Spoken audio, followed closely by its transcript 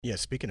Yeah,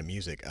 speaking of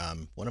music,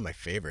 one of my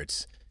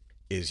favorites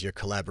is your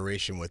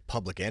collaboration with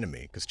Public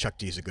Enemy, because Chuck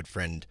D is a good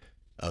friend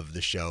of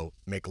the show,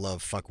 Make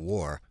Love, Fuck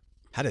War.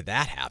 How did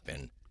that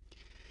happen?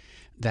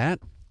 That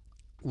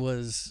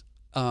was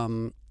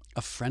a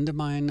friend of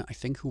mine, I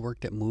think, who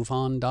worked at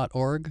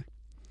MoveOn.org.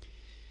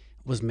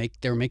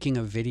 They were making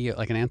a video,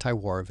 like an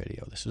anti-war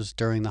video. This was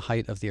during the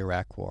height of the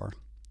Iraq War,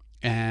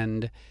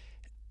 and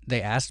they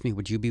asked me,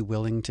 would you be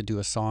willing to do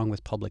a song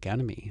with Public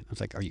Enemy? I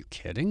was like, are you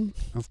kidding?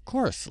 Of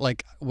course.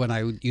 Like, when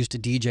I used to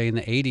DJ in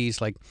the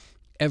 80s, like,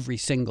 every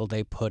single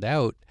they put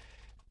out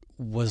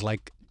was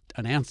like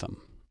an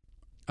anthem.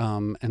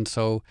 And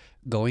so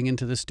going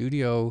into the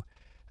studio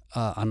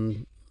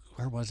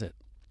where was it?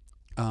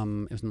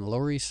 It was in the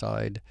Lower East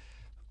Side,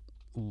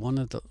 one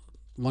of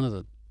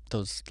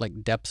those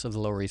like depths of the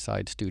Lower East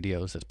Side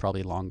studios that's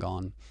probably long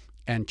gone.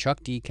 And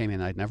Chuck D came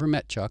in. I'd never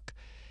met Chuck.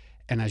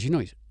 And as you know,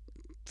 he's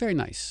very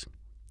nice,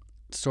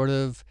 sort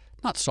of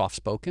not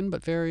soft-spoken,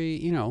 but very,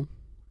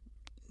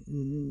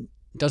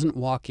 doesn't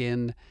walk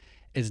in,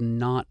 is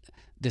not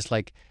this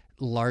like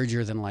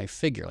larger-than-life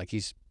figure. Like,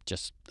 he's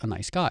just a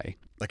nice guy.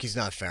 Like, he's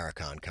not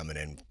Farrakhan coming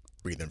in,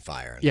 breathing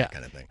fire and Yeah. that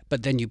kind of thing.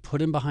 But then you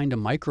put him behind a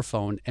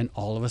microphone and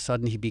all of a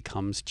sudden he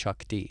becomes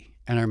Chuck D.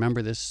 And I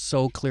remember this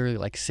so clearly,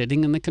 like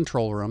sitting in the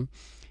control room,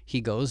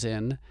 he goes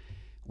in,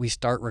 we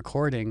start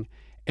recording,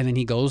 and then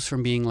he goes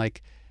from being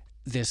like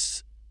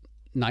this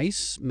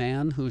nice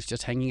man who's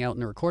just hanging out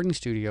in the recording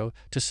studio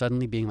to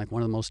suddenly being like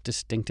one of the most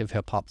distinctive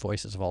hip-hop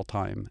voices of all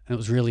time. And it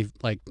was really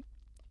like,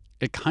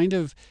 it kind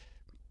of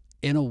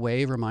in a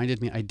way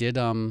reminded me, I've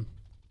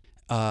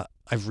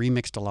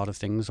remixed a lot of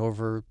things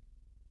over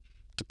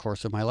the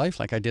course of my life.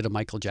 Like, I did a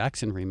Michael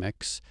Jackson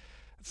remix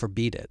for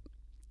Beat It.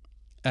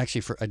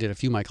 Actually, I did a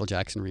few Michael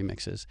Jackson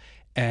remixes,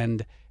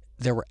 and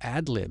there were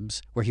ad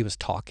libs where he was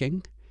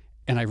talking,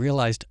 and I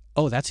realized,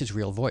 oh, that's his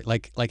real voice.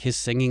 Like his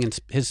singing and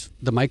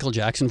the Michael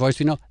Jackson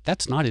voice,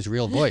 that's not his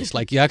real voice.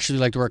 Like, you actually,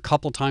 like, there were a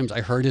couple times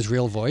I heard his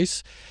real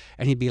voice,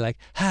 and he'd be like,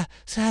 "Ha,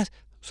 sad.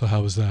 So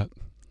how was that?"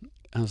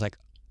 And I was like,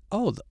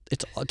 oh,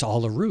 it's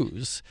all a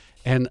ruse.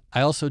 And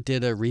I also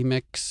did a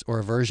remix or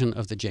a version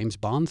of the James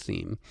Bond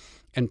theme,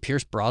 and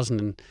Pierce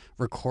Brosnan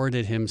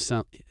recorded him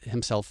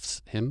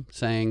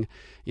saying,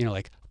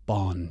 like,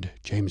 Bond,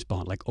 James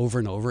Bond, like over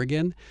and over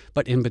again.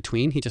 But in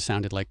between, he just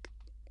sounded like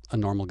a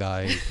normal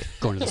guy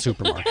going to the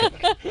supermarket,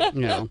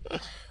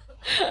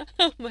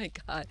 Oh my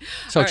God.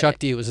 So All Chuck right.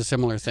 D was a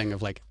similar thing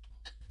of like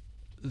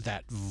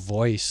that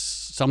voice,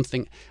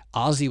 something.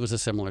 Ozzy was a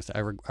similar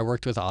thing. I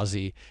worked with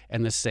Ozzy,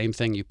 and the same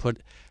thing. You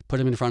put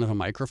him in front of a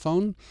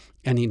microphone,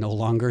 and he no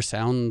longer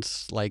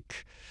sounds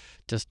like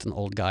just an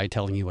old guy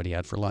telling you what he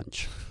had for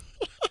lunch.